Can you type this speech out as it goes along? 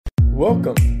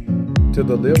Welcome to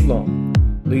the Live Long,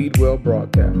 Lead Well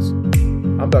broadcast.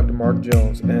 I'm Dr. Mark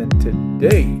Jones, and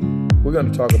today we're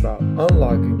going to talk about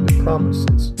unlocking the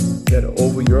promises that are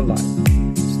over your life.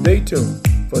 Stay tuned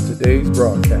for today's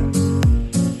broadcast.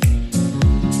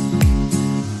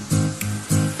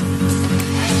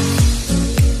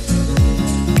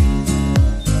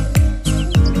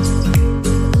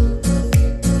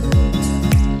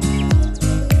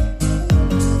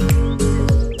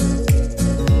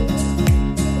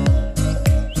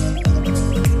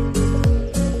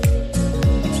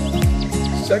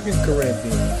 Second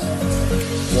Corinthians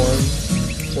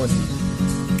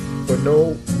 1:20. For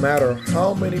no matter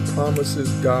how many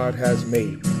promises God has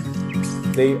made,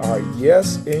 they are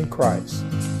yes in Christ.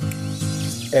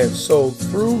 And so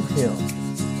through him,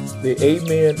 the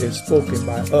amen is spoken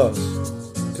by us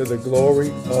to the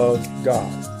glory of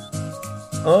God.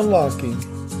 Unlocking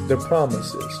the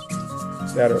promises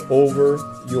that are over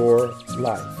your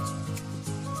life.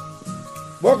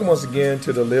 Welcome once again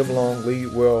to the Live Long,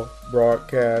 Lead Well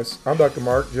broadcast. I'm Dr.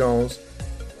 Mark Jones,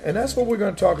 and that's what we're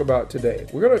going to talk about today.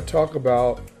 We're going to talk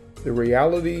about the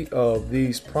reality of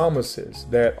these promises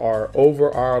that are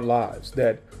over our lives,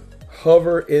 that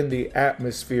hover in the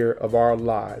atmosphere of our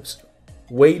lives,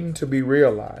 waiting to be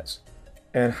realized,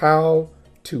 and how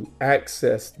to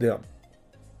access them.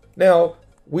 Now,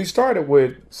 we started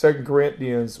with 2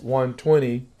 Corinthians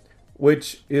 1:20,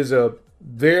 which is a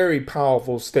very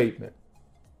powerful statement.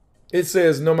 It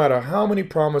says, no matter how many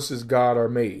promises God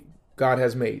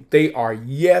has made, they are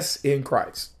yes in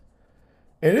Christ.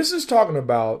 And this is talking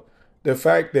about the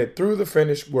fact that through the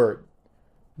finished work,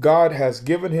 God has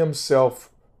given himself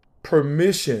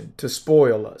permission to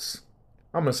spoil us.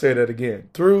 I'm going to say that again.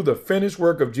 Through the finished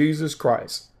work of Jesus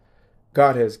Christ,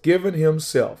 God has given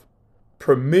himself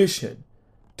permission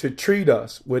to treat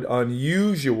us with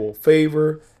unusual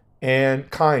favor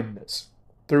and kindness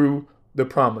through the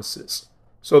promises.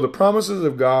 So the promises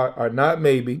of God are not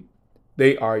maybe,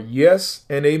 they are yes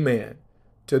and amen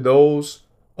to those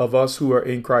of us who are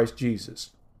in Christ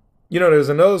Jesus. You know, there's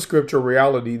another scriptural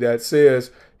reality that says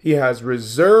he has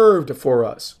reserved for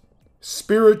us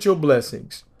spiritual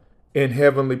blessings in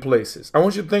heavenly places. I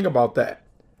want you to think about that.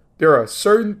 There are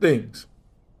certain things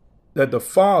that the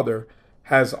Father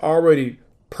has already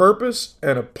purposed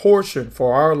and apportioned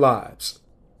for our lives.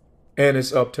 And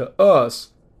it's up to us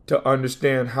to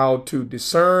understand how to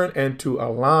discern and to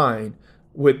align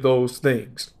with those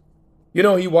things. You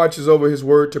know, he watches over his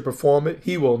word to perform it.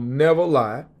 He will never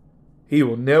lie. He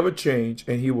will never change,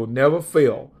 and he will never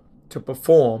fail to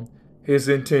perform his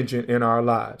intention in our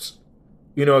lives.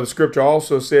 You know, the scripture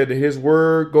also said that his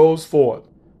word goes forth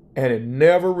and it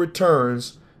never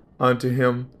returns unto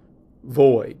him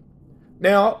void.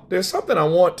 Now, there's something I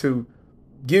want to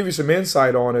give you some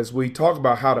insight on as we talk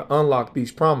about how to unlock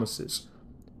these promises.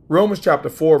 Romans chapter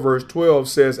 4, verse 12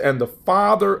 says, and the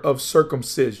Father of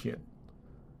circumcision,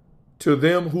 to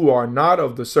them who are not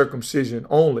of the circumcision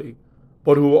only,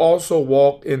 but who also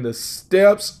walk in the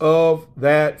steps of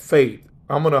that faith.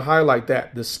 I'm going to highlight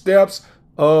that. The steps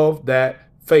of that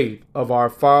faith of our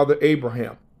father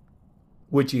Abraham,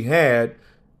 which he had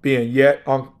being yet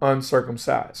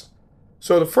uncircumcised.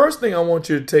 So the first thing I want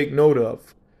you to take note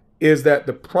of is that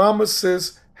the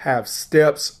promises have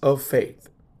steps of faith.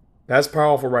 That's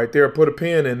powerful right there. Put a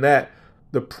pin in that.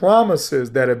 The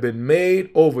promises that have been made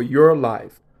over your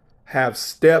life have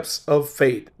steps of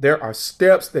faith. There are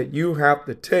steps that you have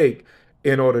to take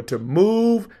in order to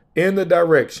move in the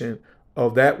direction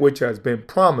of that which has been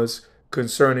promised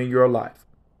concerning your life.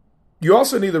 You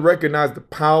also need to recognize the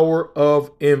power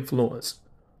of influence.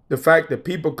 The fact that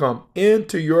people come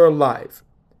into your life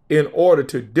in order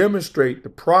to demonstrate the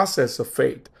process of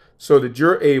faith so that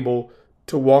you're able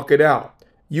to walk it out.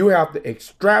 You have to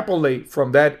extrapolate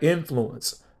from that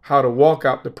influence how to walk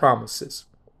out the promises.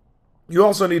 You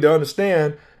also need to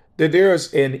understand that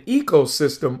there's an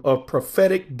ecosystem of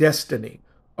prophetic destiny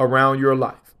around your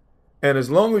life. And as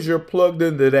long as you're plugged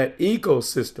into that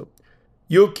ecosystem,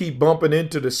 you'll keep bumping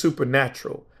into the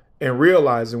supernatural and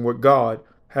realizing what God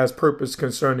has purpose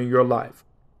concerning your life.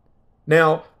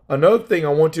 Now, another thing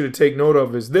I want you to take note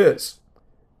of is this.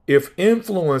 If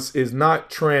influence is not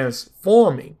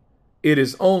transforming, it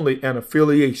is only an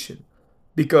affiliation,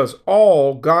 because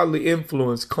all godly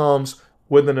influence comes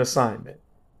with an assignment.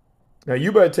 Now,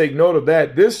 you better take note of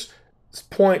that. This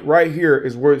point right here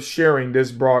is worth sharing this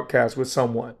broadcast with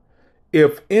someone.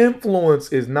 If influence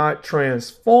is not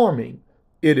transforming,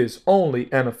 it is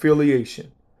only an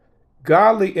affiliation.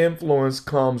 Godly influence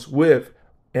comes with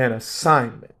an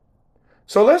assignment.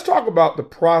 So let's talk about the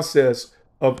process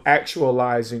of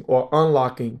actualizing or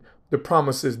unlocking the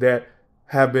promises that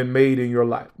have been made in your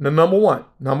life. Now, number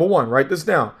one, write this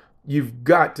down. You've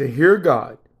got to hear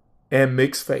God and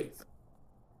mix faith.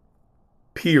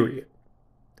 Period.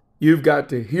 You've got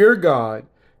to hear God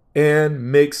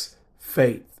and mix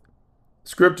faith.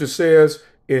 Scripture says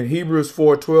in Hebrews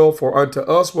 4:12, for unto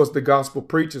us was the gospel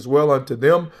preached as well unto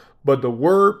them, but the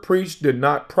word preached did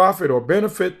not profit or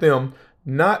benefit them,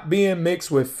 not being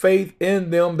mixed with faith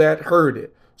in them that heard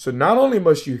it. So not only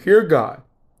must you hear God,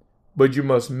 but you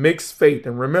must mix faith.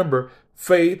 And remember,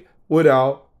 faith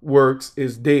without works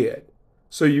is dead.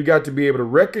 So you got to be able to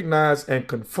recognize and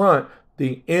confront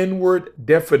the inward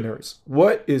deafeners.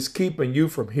 What is keeping you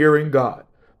from hearing God?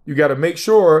 You got to make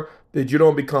sure that you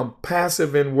don't become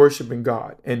passive in worshiping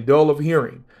God and dull of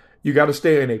hearing. You got to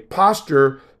stay in a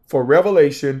posture for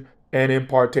revelation and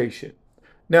impartation.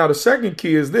 Now, the second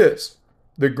key is this,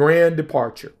 the grand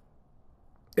departure.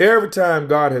 Every time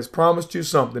God has promised you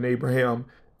something, Abraham,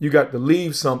 you got to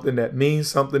leave something that means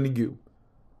something to you.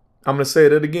 I'm going to say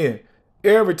that again.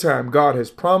 Every time God has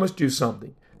promised you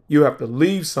something, you have to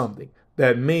leave something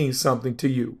that means something to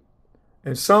you.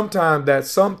 And sometimes that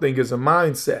something is a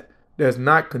mindset that's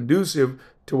not conducive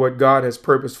to what God has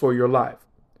purposed for your life.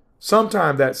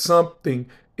 Sometimes that something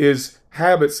is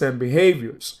habits and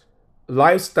behaviors,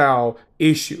 lifestyle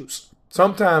issues.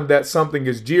 Sometimes that something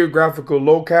is geographical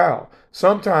locale.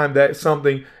 Sometimes that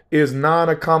something is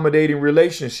non-accommodating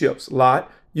relationships. Lot,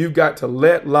 you've got to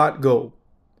let Lot go.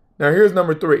 Now here's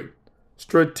number 3,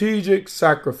 strategic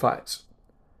sacrifice.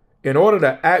 In order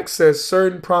to access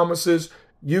certain promises,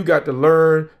 you got to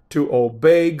learn to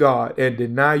obey God and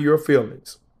deny your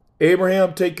feelings.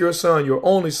 Abraham, take your son, your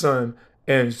only son,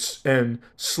 and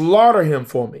slaughter him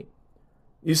for me.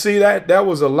 You see that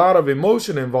was a lot of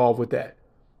emotion involved with that.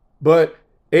 But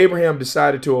Abraham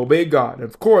decided to obey God. And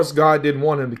of course, God didn't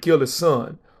want him to kill his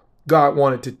son. God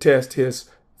wanted to test his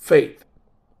faith.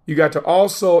 You got to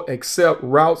also accept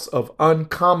routes of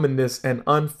uncommonness and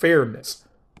unfairness.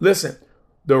 Listen,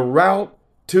 the route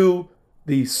to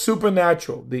the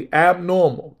supernatural, the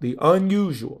abnormal, the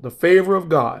unusual, the favor of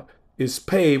God is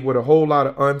paved with a whole lot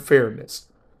of unfairness.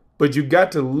 But you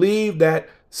got to leave that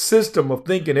system of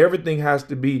thinking everything has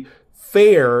to be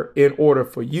fair in order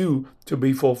for you to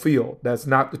be fulfilled. That's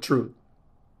not the truth.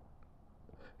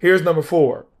 Here's number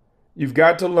 4. You've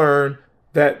got to learn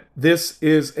that this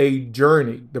is a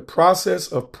journey. The process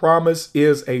of promise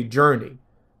is a journey.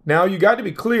 Now you got to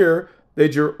be clear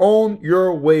that you're on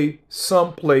your way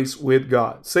someplace with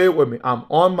God. Say it with me. I'm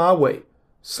on my way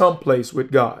someplace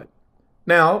with God.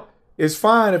 Now, it's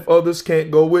fine if others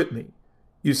can't go with me.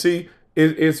 You see,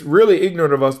 it's really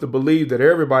ignorant of us to believe that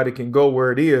everybody can go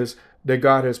where it is that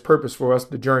God has purpose for us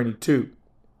to journey to.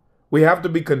 We have to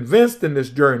be convinced in this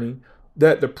journey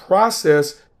that the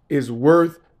process is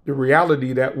worth the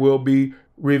reality that will be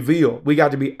revealed. We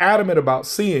got to be adamant about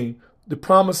seeing the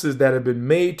promises that have been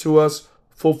made to us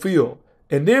fulfilled.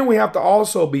 And then we have to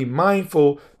also be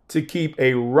mindful to keep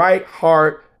a right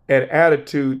heart and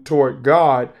attitude toward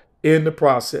God in the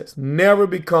process. Never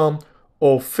become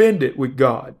offended with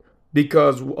God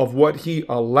because of what he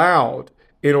allowed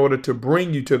in order to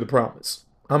bring you to the promise.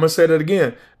 I'm going to say that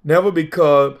again. Never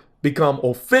become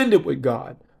offended with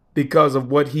God because of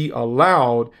what he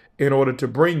allowed in order to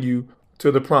bring you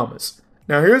to the promise.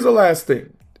 Now, here's the last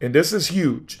thing, and this is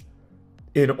huge.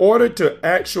 In order to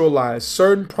actualize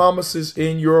certain promises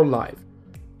in your life,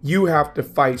 you have to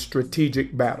fight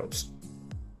strategic battles.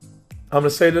 I'm going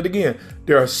to say that again.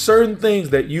 There are certain things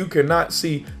that you cannot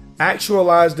see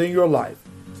actualized in your life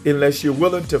unless you're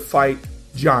willing to fight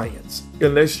giants,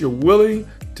 unless you're willing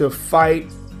to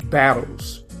fight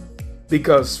battles,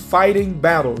 because fighting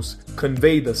battles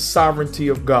convey the sovereignty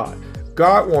of God.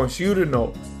 God wants you to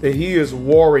know that he is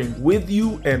warring with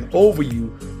you and over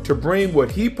you to bring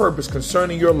what he purposed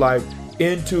concerning your life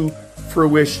into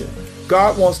fruition.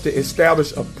 God wants to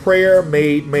establish a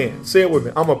prayer-made man. Say it with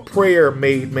me. I'm a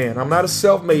prayer-made man. I'm not a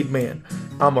self-made man.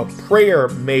 I'm a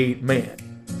prayer-made man.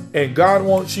 And God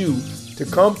wants you to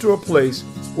come to a place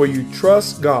where you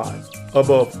trust God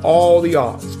above all the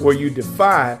odds, where you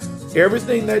defy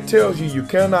everything that tells you you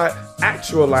cannot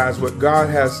actualize what God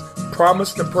has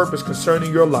promised and purpose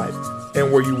concerning your life,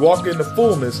 and where you walk in the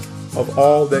fullness of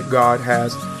all that God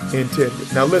has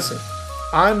intended. Now listen,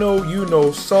 I know you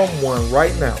know someone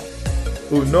right now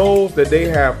who knows that they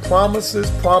have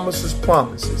promises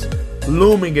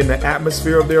looming in the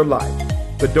atmosphere of their life,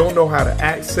 but don't know how to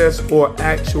access or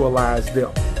actualize them.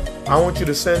 I want you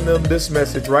to send them this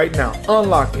message right now,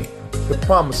 unlocking the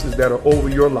promises that are over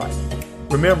your life.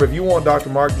 Remember, if you want Dr.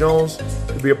 Mark Jones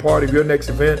to be a part of your next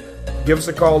event, give us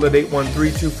a call at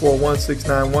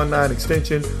 813-241-6919,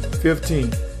 extension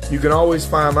 15. You can always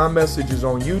find my messages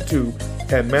on YouTube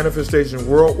at Manifestation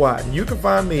Worldwide. And you can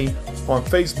find me on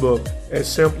Facebook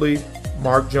as simply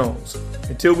Mark Jones.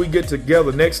 Until we get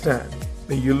together next time,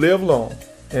 may you live long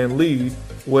and lead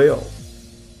well.